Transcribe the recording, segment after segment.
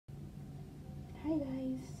Hi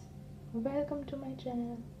guys, welcome to my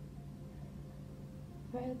channel.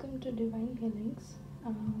 Welcome to Divine Healings.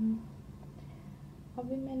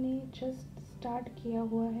 अभी मैंने just start किया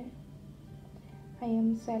हुआ है. I am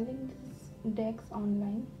selling these decks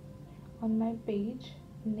online on my page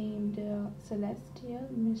named Celestial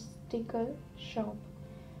Mystical Shop.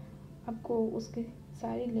 आपको उसके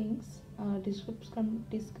सारी links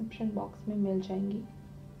description box में मिल जाएंगी.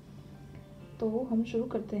 तो हम शुरू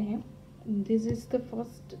करते हैं. This is the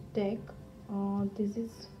first deck.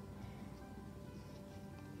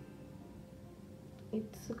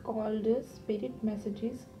 It's called Spirit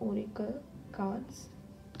Messages Oracle Cards.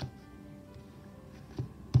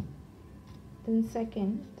 Then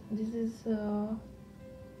second, this is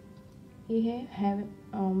ये है Heaven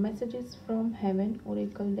Messages from Heaven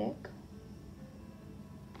Oracle deck.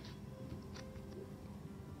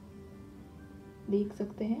 देख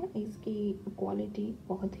सकते हैं इसकी क्वालिटी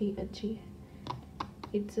बहुत ही अच्छी है.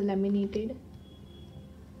 It's laminated.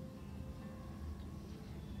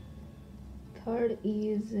 Third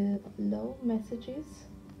is love messages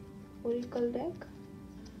Oracle deck.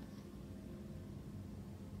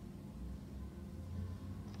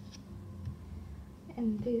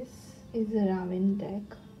 And this is Ravan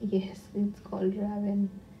deck. Yes, it's called Ravan.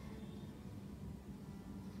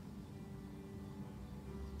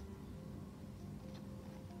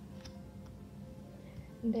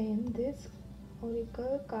 Then this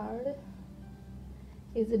oracle card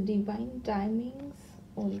is a divine timings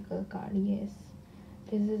oracle card. Yes,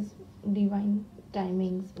 this is divine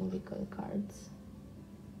timings oracle cards.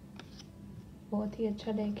 बहुत ही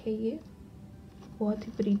अच्छा deck है ये. बहुत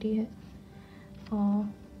ही pretty है.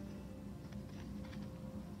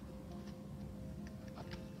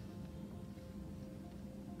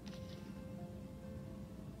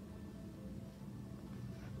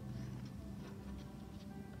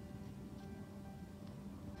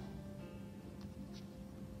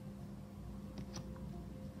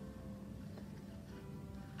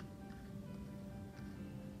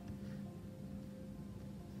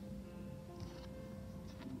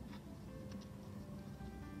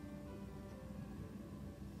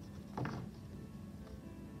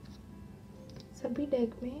 सभी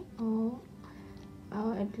deck में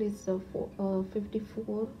at least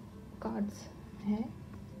 54 cards हैं.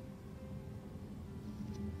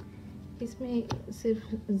 इसमें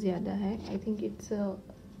सिर्फ ज़्यादा है. I think it's a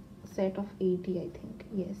set of 80. I think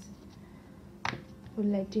yes.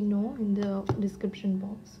 Will let you know in the description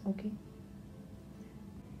box. Okay.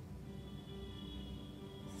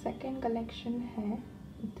 Second collection है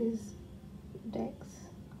दिस डेक्स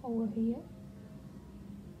ओवर हियर.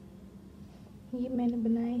 ये मैंने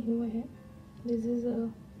बनाए हुए हैं. This is a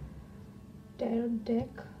tarot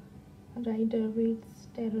deck, Rider Waite's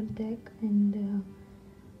tarot deck, and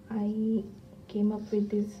I came up with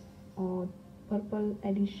this purple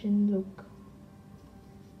edition look.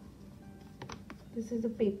 This is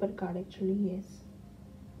a paper card actually. Yes.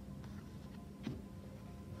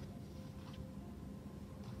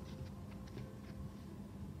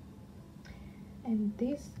 And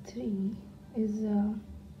these three is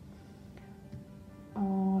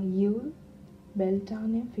Yule,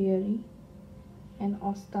 Beltane Fairy, and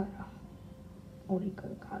Ostara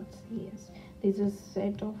oracle cards. Yes, this is a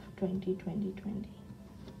set of 20.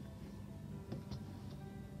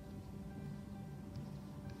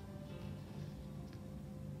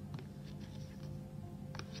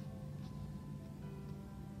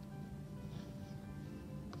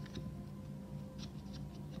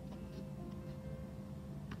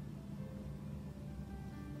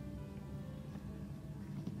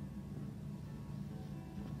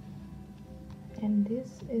 And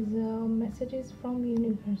this is messages from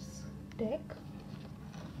universe deck.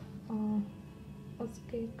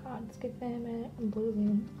 उसके cards कितने हैं मैं भूल गई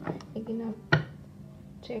हूँ, लेकिन आप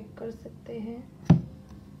check कर सकते हैं.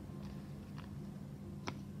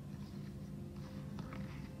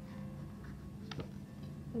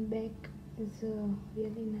 The back is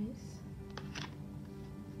really nice.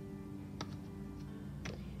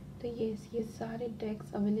 तो ये सारे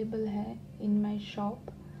डेक्स अवेलेबल है इन my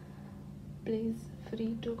shop. Please free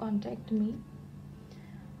to contact me.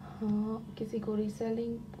 किसी को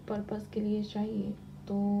रीसेलिंग पर्पस के लिए चाहिए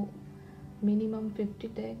तो minimum 50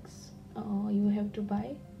 desks you have to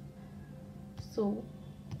bye. So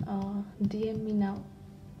DM me now.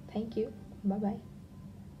 Thank you. Bye bye.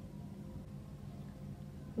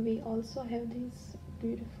 We also have these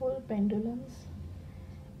beautiful pendulums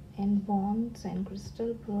and wands and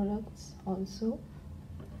crystal products also.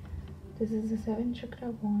 This is a 7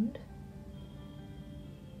 chakra wand.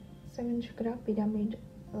 7 chakra pyramid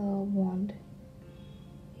wand.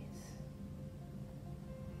 Yes.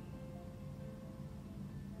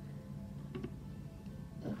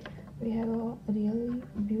 We have a really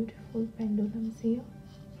beautiful pendulums here.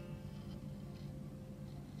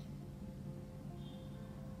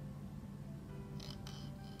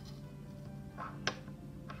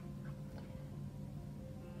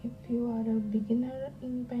 If you are a beginner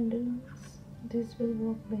in pendulums, this will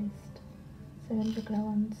work best. 7 chakra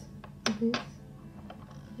ones,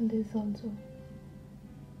 this also.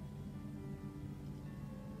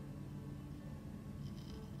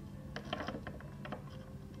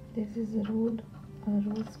 This is a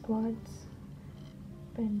rose quartz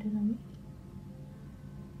pendulum.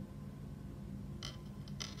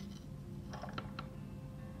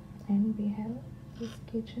 And we have this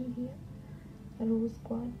kitchen here, rose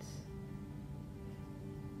quartz.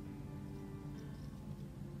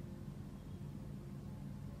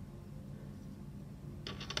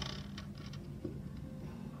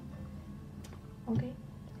 Okay,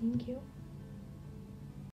 thank you.